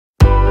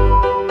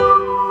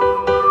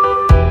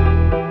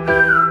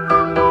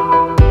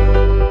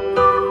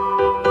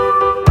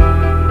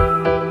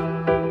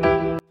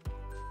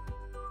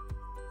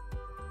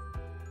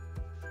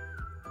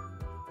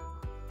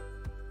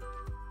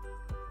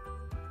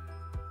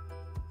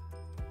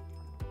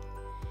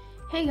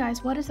Hey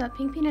guys, what is up?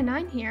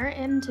 PinkPeanut9 here,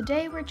 and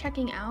today we're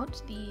checking out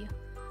the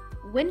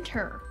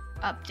winter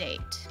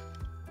update.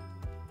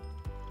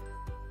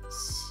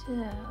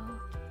 So,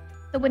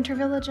 the Winter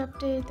Village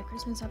update, the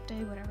Christmas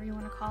update, whatever you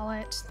want to call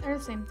it, they're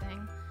the same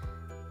thing.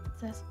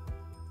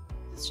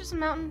 It's just a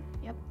mountain?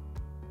 Yep.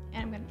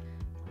 And I'm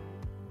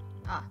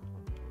gonna...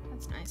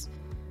 that's nice.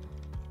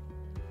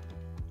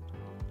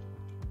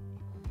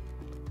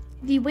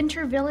 The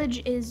Winter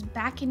Village is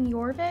back in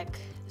Jorvik,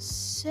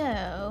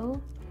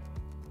 so...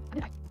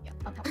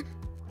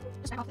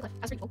 just back off the cliff.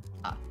 That's pretty cool.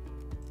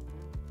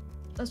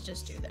 Let's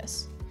just do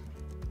this.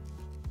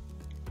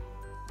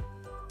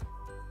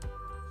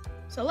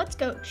 So let's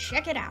go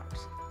check it out.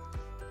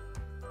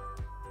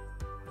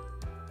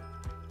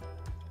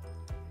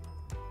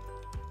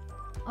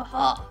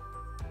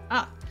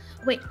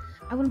 Wait.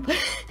 I want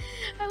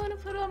to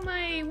put on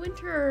my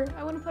winter.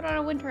 I want to put on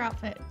a winter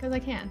outfit because I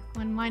can.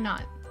 Why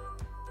not?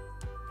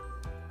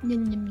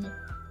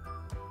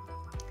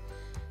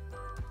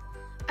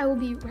 I will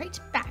be right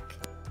back.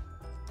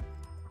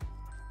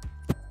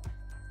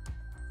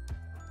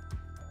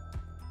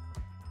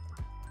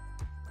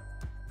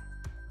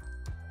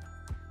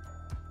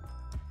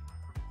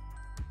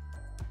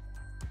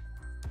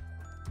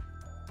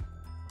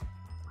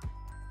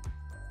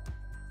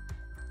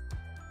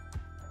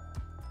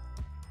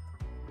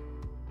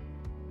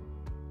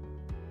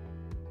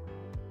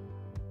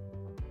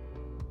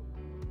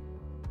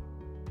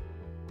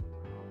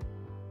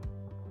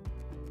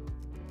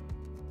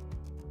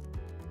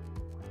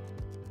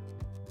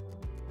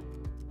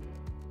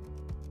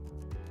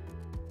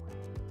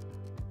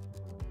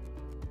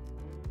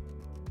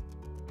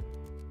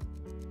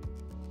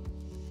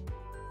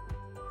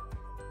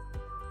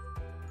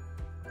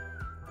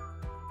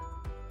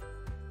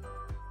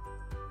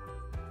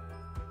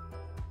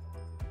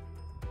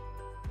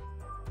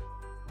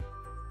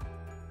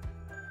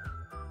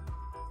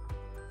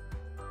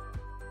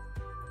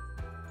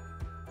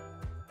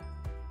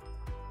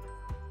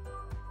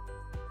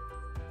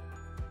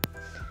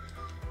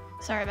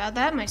 Sorry about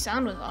that, my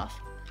sound was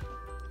off.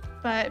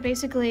 But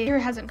basically, it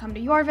hasn't come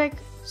to Jorvik,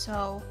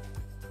 so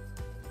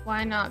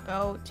why not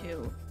go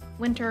to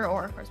winter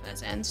or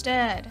Christmas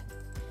instead?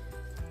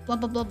 Blah,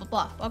 blah, blah, blah,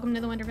 blah. Welcome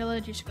to the Winter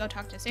Village. You should go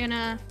talk to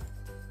Santa.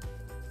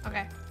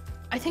 Okay.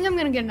 I think I'm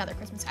gonna get another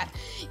Christmas hat.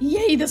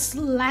 Yay, the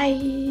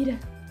slide!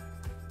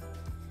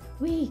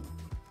 Whee!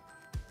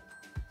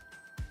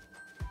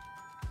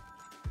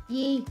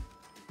 Yay!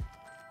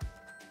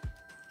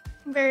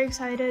 I'm very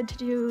excited to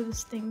do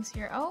these things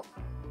here. Oh.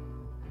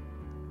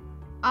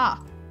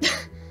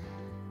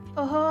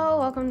 Oh,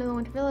 welcome to the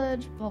Winter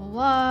Village, blah, blah,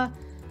 blah.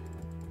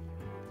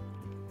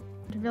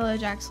 Winter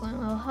Village, excellent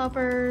little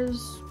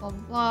helpers, blah,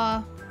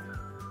 blah, blah.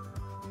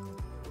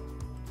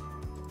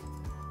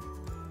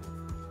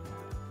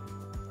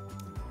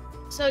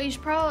 So you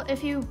should probably,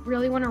 if you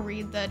really want to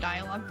read the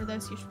dialogue for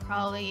this, you should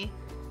probably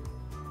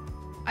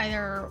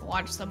either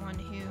watch someone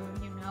who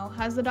you know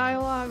has the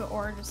dialogue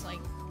or just like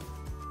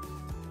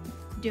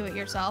do it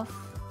yourself.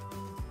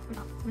 I'm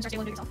gonna start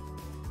doing it yourself.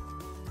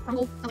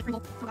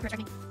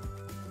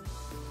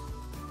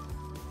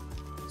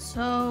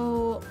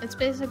 So it's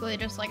basically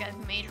just like a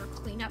major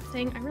cleanup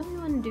thing. I really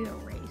want to do a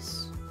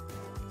race.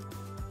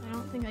 I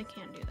don't think I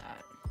can do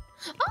that.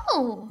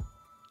 Oh!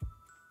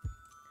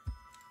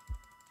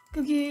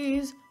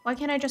 Cookies! Why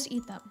can't I just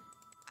eat them?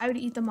 I would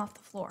eat them off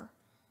the floor.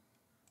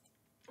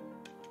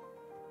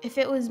 If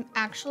it was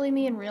actually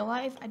me in real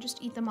life, I'd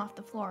just eat them off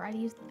the floor. I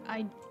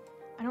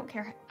don't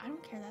care. I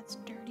don't care that's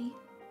dirty.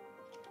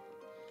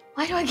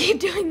 Why do I keep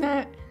doing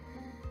that?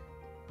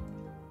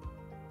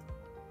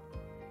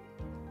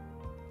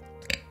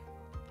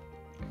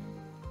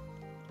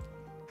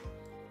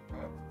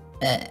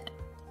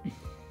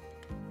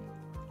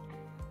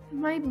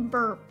 My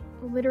burp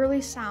literally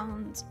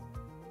sounds,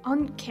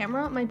 on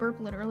camera, my burp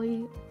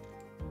literally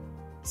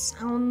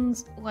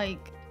sounds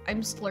like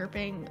I'm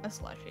slurping a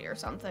slushie or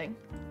something.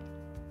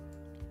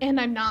 And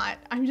I'm not,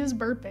 I'm just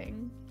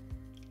burping.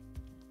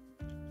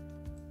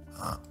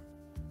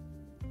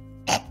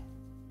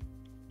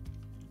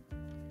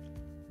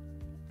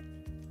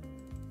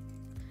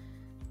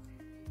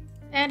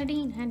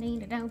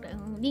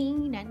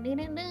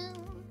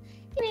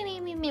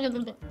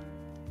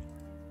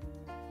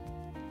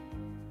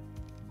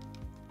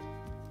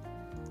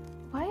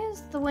 Why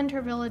is the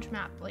Winter Village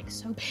map like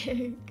so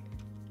big?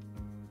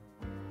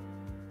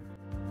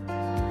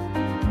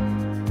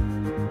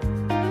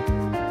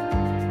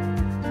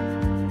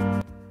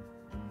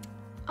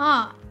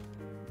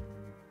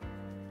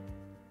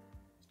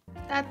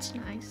 That's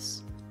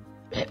nice.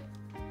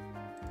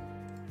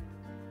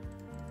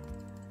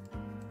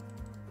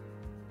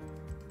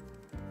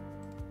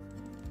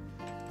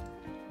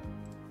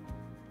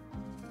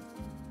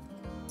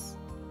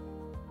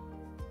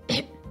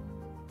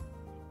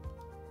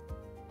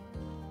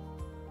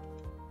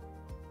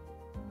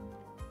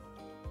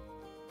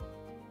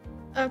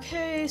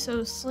 Okay,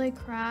 so sleigh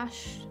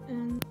crashed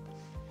and...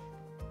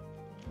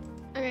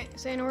 Okay,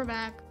 Santa, we're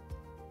back.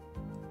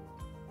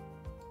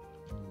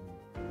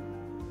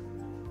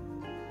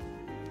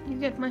 You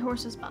get my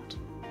horse's butt?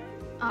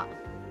 Ah.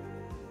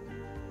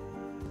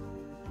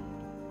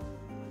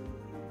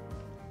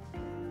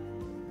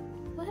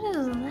 What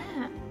is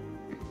that?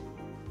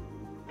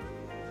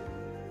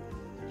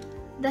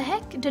 The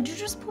heck? Did you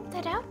just poop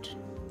that out?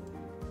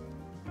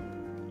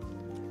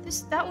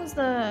 That was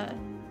the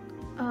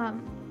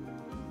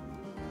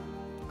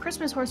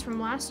Christmas horse from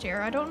last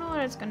year. I don't know what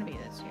it's gonna be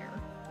this year.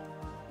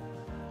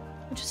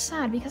 Which is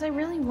sad because I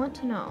really want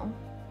to know.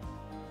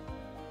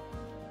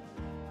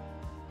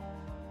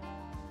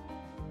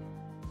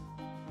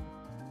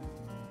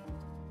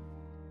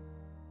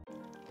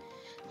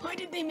 Why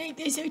did they make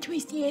this so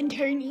twisty and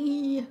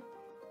turny?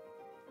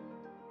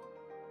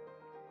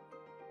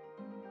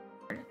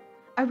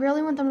 I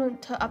really want them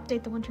to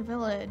update the Winter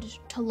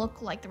Village to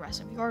look like the rest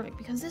of Jorvik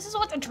because this is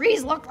what the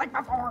trees looked like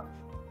before.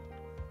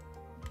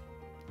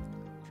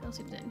 Trail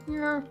seems in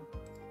here.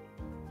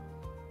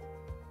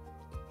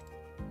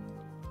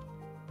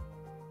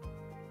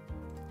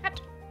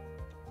 Hat.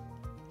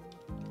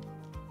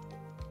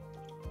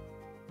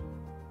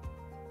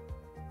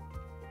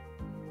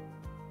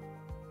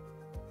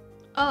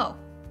 Oh.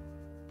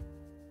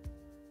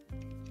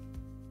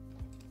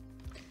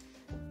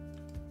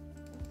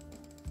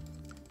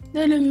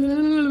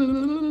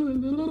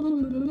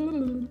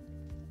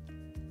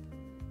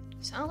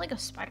 Sound like a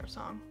spider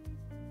song.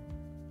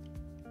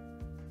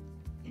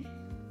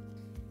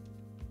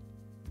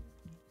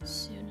 As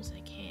soon as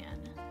I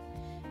can.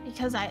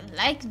 Because I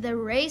like the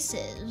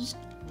races.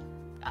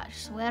 I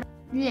swear.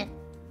 I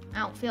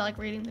don't feel like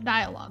reading the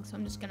dialogue, so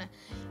I'm just gonna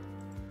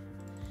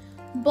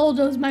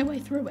bulldoze my way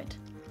through it.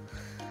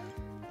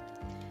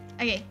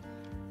 Okay.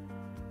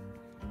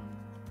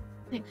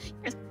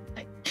 Here's,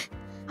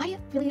 I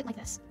really like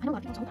this. I know a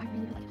lot of people don't. I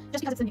really like it.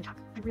 Just because it's the new Tock.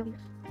 I really.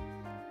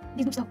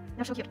 These moves though,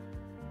 they're so cute.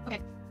 Okay.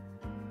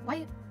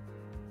 Why?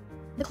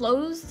 The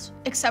clothes,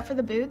 except for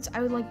the boots,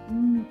 I would like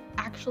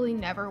actually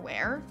never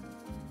wear.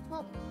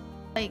 Well,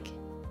 like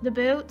the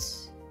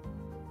boots,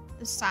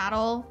 the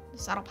saddle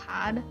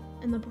pad,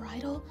 and the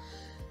bridle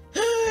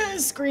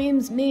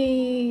screams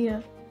me.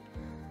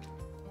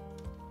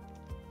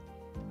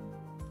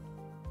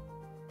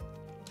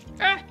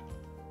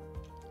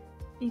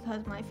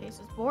 Because my face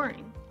is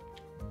boring.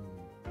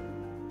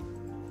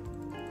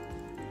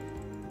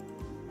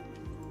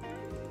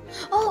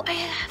 Oh, I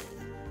have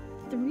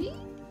 3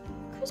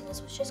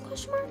 Christmas wishes,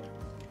 question mark?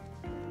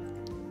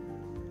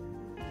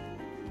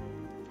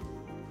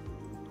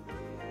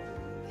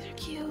 These are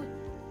cute.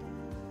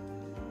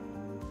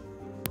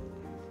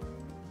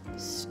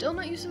 Still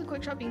not used to the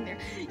quick shop being there.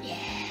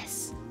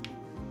 Yes!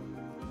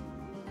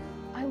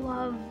 I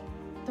love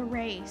the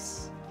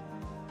race.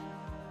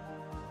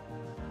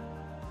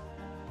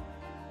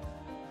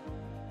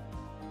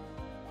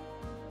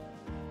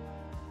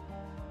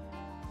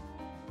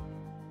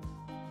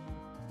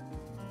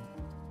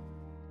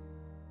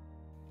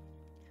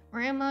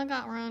 Grandma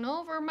got run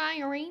over by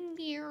a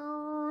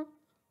reindeer.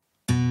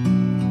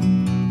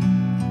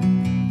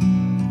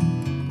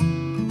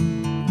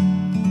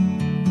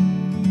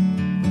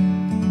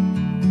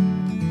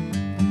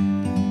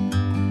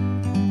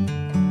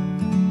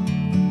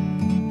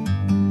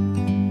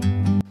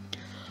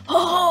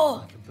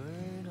 Oh!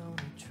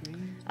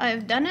 I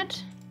have done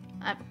it.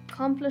 I've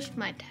accomplished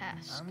my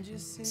task.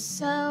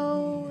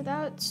 So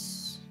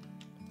that's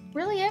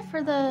really it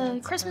for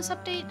the Christmas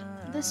update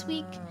this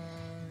week.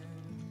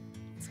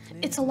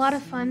 It's a lot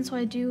of fun, so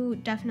I do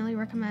definitely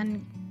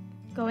recommend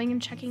going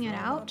and checking it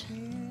out.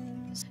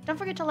 Don't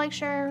forget to like,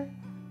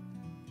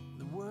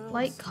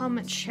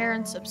 comment, share,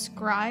 and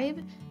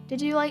subscribe.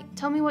 Did you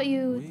tell me what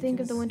you think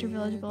of the Winter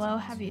Village below?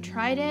 Have you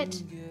tried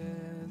it?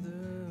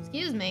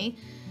 Excuse me.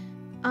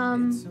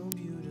 And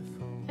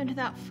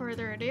without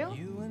further ado,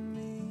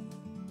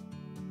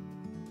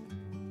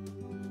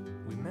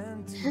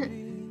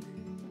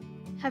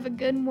 have a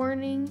good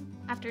morning,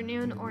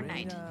 afternoon, or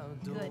night.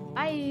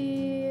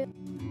 Goodbye.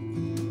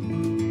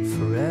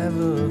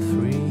 Forever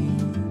free.